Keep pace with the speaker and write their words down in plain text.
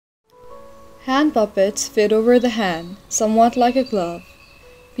Hand puppets fit over the hand, somewhat like a glove.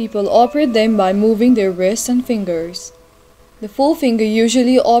 People operate them by moving their wrists and fingers. The forefinger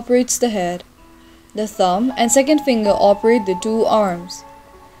usually operates the head. The thumb and second finger operate the two arms.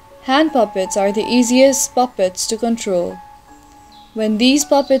 Hand puppets are the easiest puppets to control. When these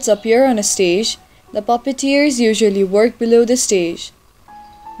puppets appear on a stage, the puppeteers usually work below the stage.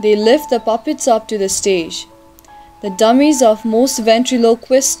 They lift the puppets up to the stage. The dummies of most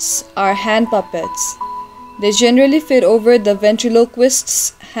ventriloquists are hand puppets. They generally fit over the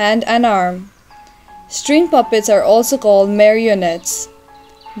ventriloquist's hand and arm. String puppets are also called marionettes.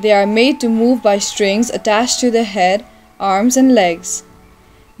 They are made to move by strings attached to the head, arms, and legs.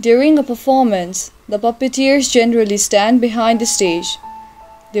 During a performance, the puppeteers generally stand behind the stage.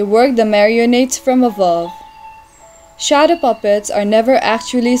 They work the marionettes from above. Shadow puppets are never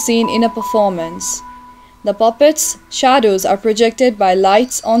actually seen in a performance. The puppets' shadows are projected by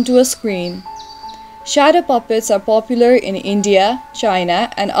lights onto a screen. Shadow puppets are popular in India,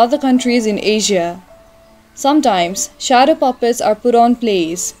 China, and other countries in Asia. Sometimes, shadow puppets are put on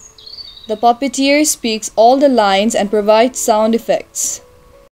plays. The puppeteer speaks all the lines and provides sound effects.